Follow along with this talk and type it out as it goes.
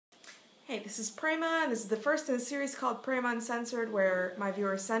Hey, this is Prema, and this is the first in a series called Prema Uncensored, where my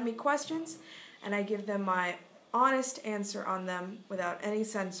viewers send me questions, and I give them my honest answer on them without any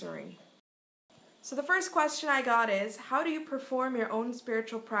censoring. So the first question I got is, how do you perform your own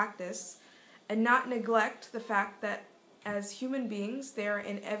spiritual practice and not neglect the fact that as human beings, they are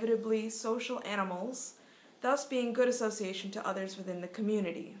inevitably social animals, thus being good association to others within the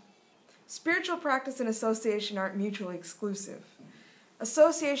community? Spiritual practice and association aren't mutually exclusive.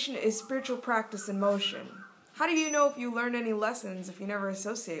 Association is spiritual practice in motion. How do you know if you learn any lessons if you never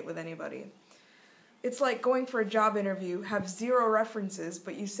associate with anybody? It's like going for a job interview, have zero references,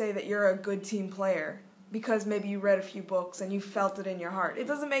 but you say that you're a good team player because maybe you read a few books and you felt it in your heart. It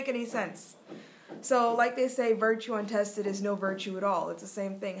doesn't make any sense. So, like they say, virtue untested is no virtue at all. It's the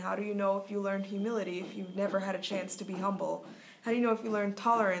same thing. How do you know if you learned humility if you've never had a chance to be humble? How do you know if you learned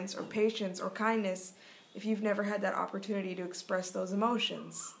tolerance or patience or kindness if you've never had that opportunity to express those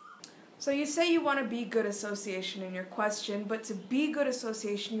emotions? So you say you want to be good association in your question, but to be good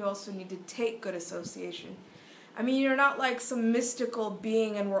association, you also need to take good association. I mean, you're not like some mystical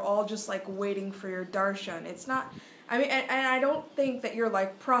being and we're all just like waiting for your darshan. It's not, I mean, and I don't think that you're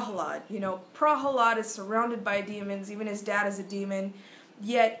like Prahalad. You know, Prahalad is surrounded by demons, even his dad is a demon,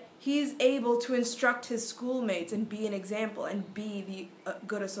 yet he's able to instruct his schoolmates and be an example and be the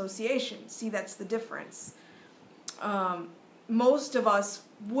good association. See, that's the difference. Most of us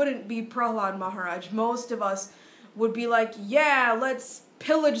wouldn't be Prahlad Maharaj. Most of us would be like, yeah, let's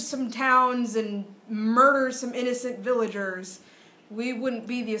pillage some towns and murder some innocent villagers. We wouldn't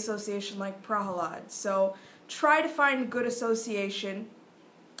be the association like Prahalad. So try to find good association.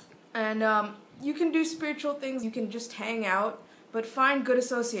 And you can do spiritual things. You can just hang out. But find good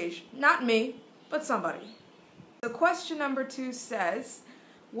association. Not me, but somebody. So question number 2 says,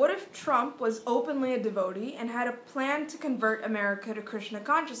 what if Trump was openly a devotee and had a plan to convert America to Krishna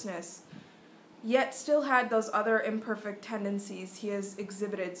consciousness, yet still had those other imperfect tendencies he has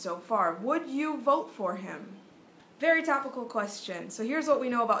exhibited so far? Would you vote for him? Very topical question. So here's what we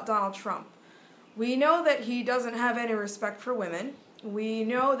know about Donald Trump. We know that he doesn't have any respect for women. We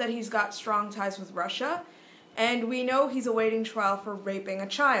know that he's got strong ties with Russia. And we know he's awaiting trial for raping a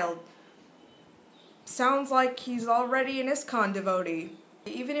child. Sounds like he's already an ISKCON devotee.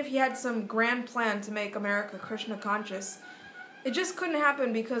 Even if he had some grand plan to make America Krishna conscious, it just couldn't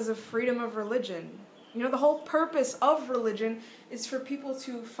happen because of freedom of religion. You know, the whole purpose of religion is for people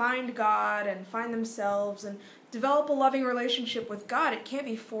to find God and find themselves and develop a loving relationship with God. It can't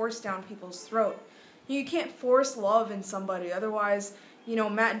be forced down people's throat. You can't force love in somebody, otherwise, you know,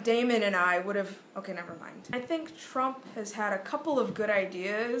 Matt Damon and I would have... Okay, never mind. I think Trump has had a couple of good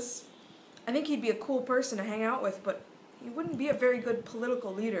ideas. I think he'd be a cool person to hang out with, but he wouldn't be a very good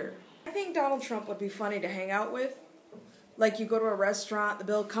political leader. I think Donald Trump would be funny to hang out with. Like, you go to a restaurant, the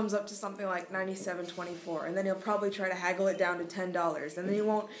bill comes up to something like $97.24, and then he'll probably try to haggle it down to $10, and then he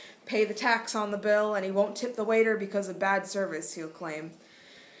won't pay the tax on the bill, and he won't tip the waiter because of bad service, he'll claim.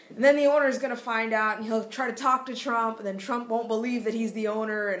 And then the owner's going to find out, and he'll try to talk to Trump, and then Trump won't believe that he's the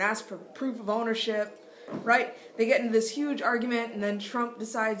owner and ask for proof of ownership, right? They get into this huge argument, and then Trump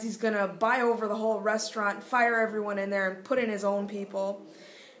decides he's going to buy over the whole restaurant, fire everyone in there, and put in his own people.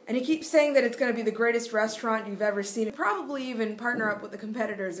 And he keeps saying that it's going to be the greatest restaurant you've ever seen. Probably even partner up with the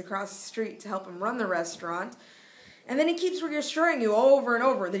competitors across the street to help him run the restaurant. And then he keeps reassuring you over and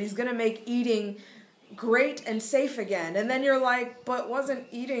over that he's going to make eating great and safe again. And then you're like, but wasn't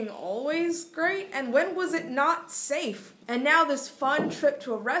eating always great? And when was it not safe? And now this fun trip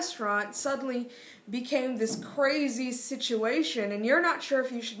to a restaurant suddenly became this crazy situation, and you're not sure if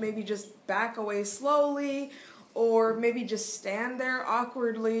you should maybe just back away slowly, or maybe just stand there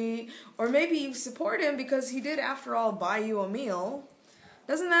awkwardly, or maybe you support him because he did, after all, buy you a meal.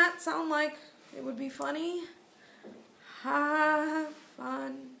 Doesn't that sound like it would be funny? Ha,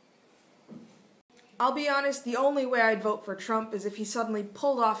 fun. I'll be honest, the only way I'd vote for Trump is if he suddenly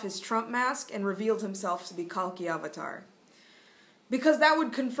pulled off his Trump mask and revealed himself to be Kalki Avatar. Because that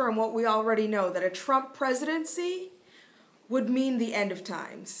would confirm what we already know, that a Trump presidency would mean the end of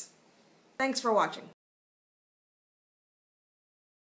times. Thanks for watching.